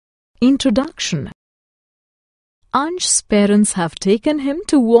Introduction. Ansh's parents have taken him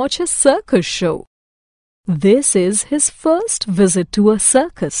to watch a circus show. This is his first visit to a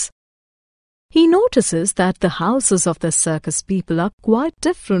circus. He notices that the houses of the circus people are quite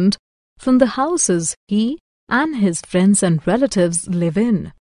different from the houses he and his friends and relatives live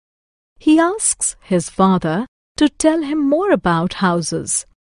in. He asks his father to tell him more about houses.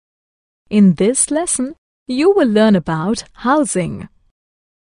 In this lesson, you will learn about housing.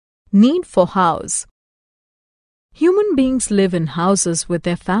 Need for house. Human beings live in houses with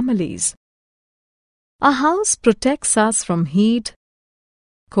their families. A house protects us from heat,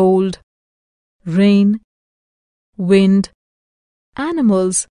 cold, rain, wind,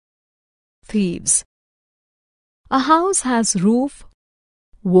 animals, thieves. A house has roof,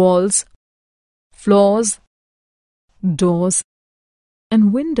 walls, floors, doors,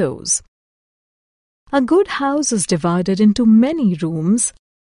 and windows. A good house is divided into many rooms,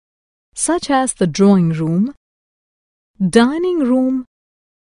 such as the drawing room, dining room,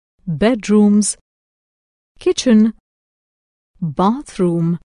 bedrooms, kitchen,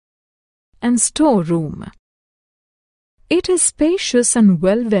 bathroom, and storeroom. It is spacious and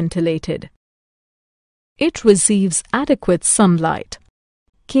well ventilated. It receives adequate sunlight.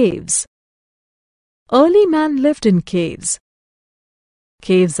 Caves. Early man lived in caves.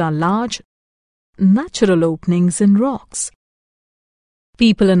 Caves are large, natural openings in rocks.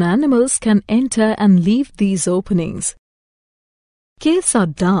 People and animals can enter and leave these openings. Caves are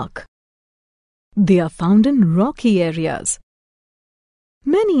dark. They are found in rocky areas.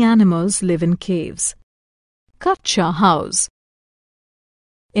 Many animals live in caves. Pucca House.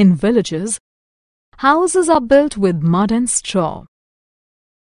 In villages, houses are built with mud and straw.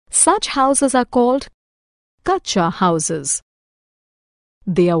 Such houses are called Pucca houses.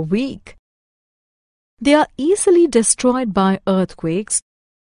 They are weak. They are easily destroyed by earthquakes,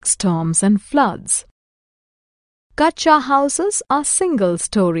 storms, and floods. Pucca houses are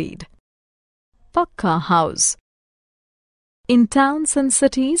single-storied. Pucca House. In towns and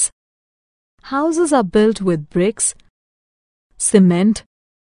cities, houses are built with bricks, cement,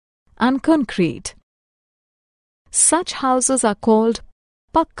 and concrete. Such houses are called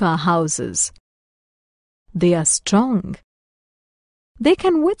Pucca houses. They are strong. They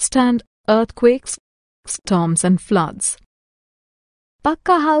can withstand earthquakes, storms, and floods.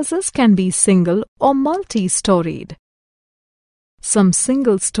 Pucca houses can be single or multi-storied. Some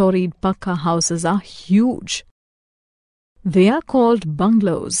single-storied Pucca houses are huge. They are called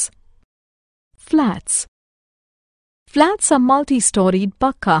bungalows. Flats. Flats are multi-storied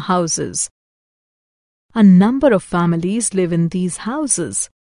Pucca houses. A number of families live in these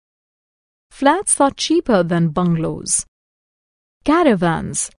houses. Flats are cheaper than bungalows.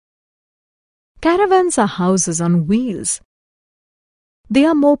 Caravans. Caravans are houses on wheels. They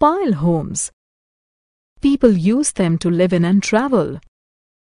are mobile homes. People use them to live in and travel.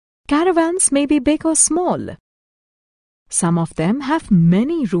 Caravans may be big or small. Some of them have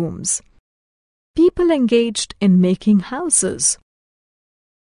many rooms. People engaged in making houses.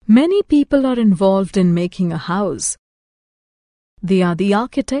 Many people are involved in making a house. They are the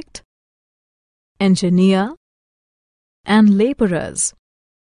architect, engineer, and laborers.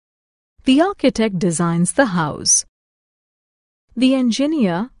 The architect designs the house. The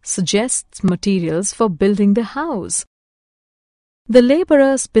engineer suggests materials for building the house. The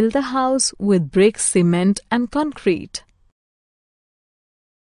laborers build the house with bricks, cement, and concrete.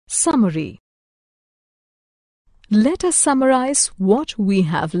 Summary. Let us summarize what we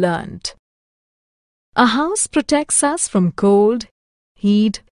have learned. A house protects us from cold,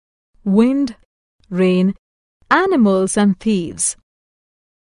 heat, wind, rain, animals, and thieves.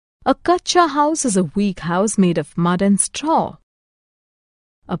 A Pucca house is a weak house made of mud and straw.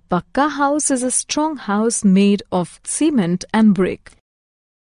 A Pucca house is a strong house made of cement and brick.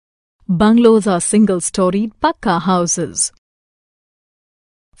 Bungalows are single-storied Pucca houses.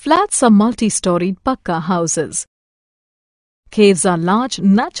 Flats are multi-storied Pucca houses. Caves are large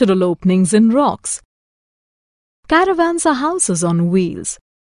natural openings in rocks. Caravans are houses on wheels.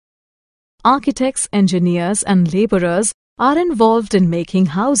 Architects, engineers, and laborers are involved in making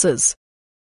houses.